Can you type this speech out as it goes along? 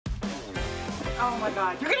Oh my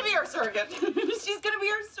God, you're gonna be our surrogate. She's gonna be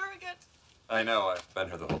our surrogate. I know, I've been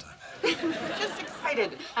here the whole time. Just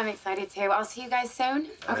excited. I'm excited too. I'll see you guys soon.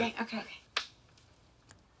 All Okay. right.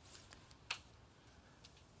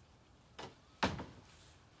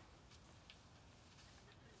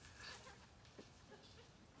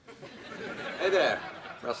 Hey there,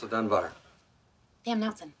 Russell Dunbar. Pam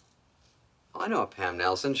Nelson. Oh, I know a Pam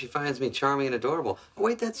Nelson. She finds me charming and adorable. Oh,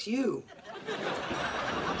 wait, that's you.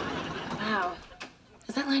 Wow.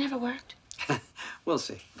 Has that line ever worked? We'll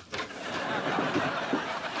see.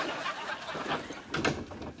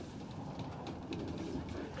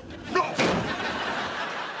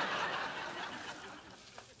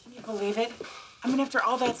 Can you believe it? I mean, after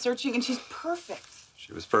all that searching, and she's perfect.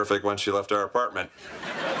 She was perfect when she left our apartment.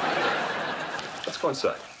 Let's go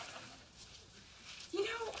inside. You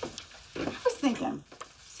know, I was thinking,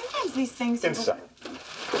 sometimes these things... Inside.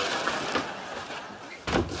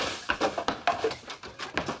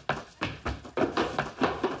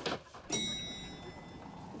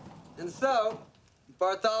 And so,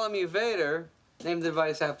 Bartholomew Vader named the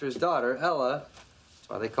device after his daughter, Ella. That's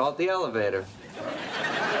why they call it the elevator.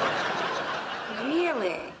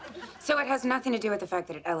 Really? So it has nothing to do with the fact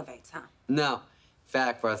that it elevates, huh? No. In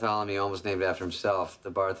fact, Bartholomew almost named it after himself, the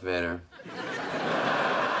Barth Vader.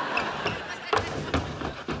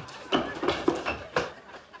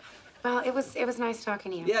 Well, it was nice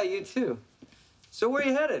talking to you. Yeah, you too. So where are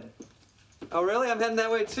you headed? Oh, really? I'm heading that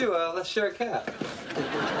way too. Let's share a cab.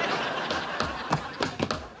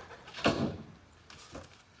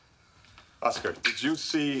 Oscar, did you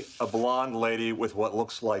see a blonde lady with what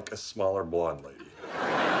looks like a smaller blonde lady?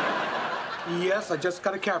 Yes, I just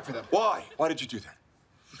got a cab for them. Why? Why did you do that?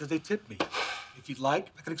 Because they tipped me. If you'd like,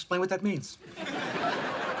 I can explain what that means.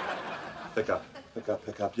 Pick up, pick up,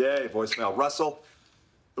 pick up. Yay, voicemail. Russell,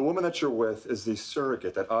 the woman that you're with is the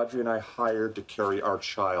surrogate that Audrey and I hired to carry our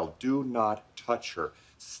child. Do not touch her.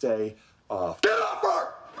 Stay off. Get off her!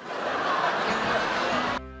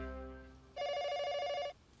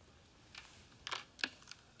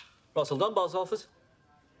 Russell Dunbar's office?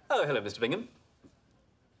 Oh, hello, Mr. Bingham.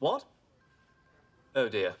 What? Oh,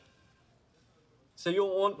 dear. So you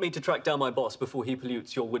want me to track down my boss before he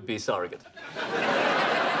pollutes your would-be surrogate?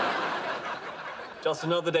 Just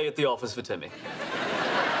another day at the office for Timmy.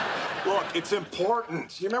 Look, it's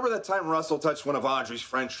important. You remember that time Russell touched one of Audrey's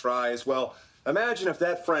French fries? Well, imagine if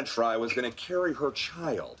that French fry was going to carry her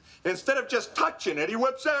child. Instead of just touching it, he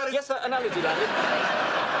whips out his... Yes, sir, analogy, Landon.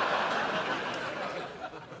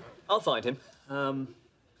 I'll find him.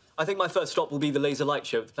 I think my first stop will be the laser light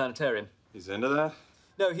show at the planetarium. He's into that?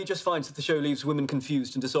 No, he just finds that the show leaves women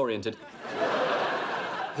confused and disoriented.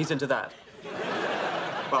 He's into that.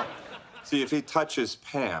 Well, see, if he touches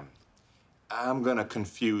Pam, I'm gonna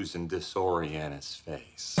confuse and disorient his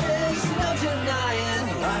face. There's no denying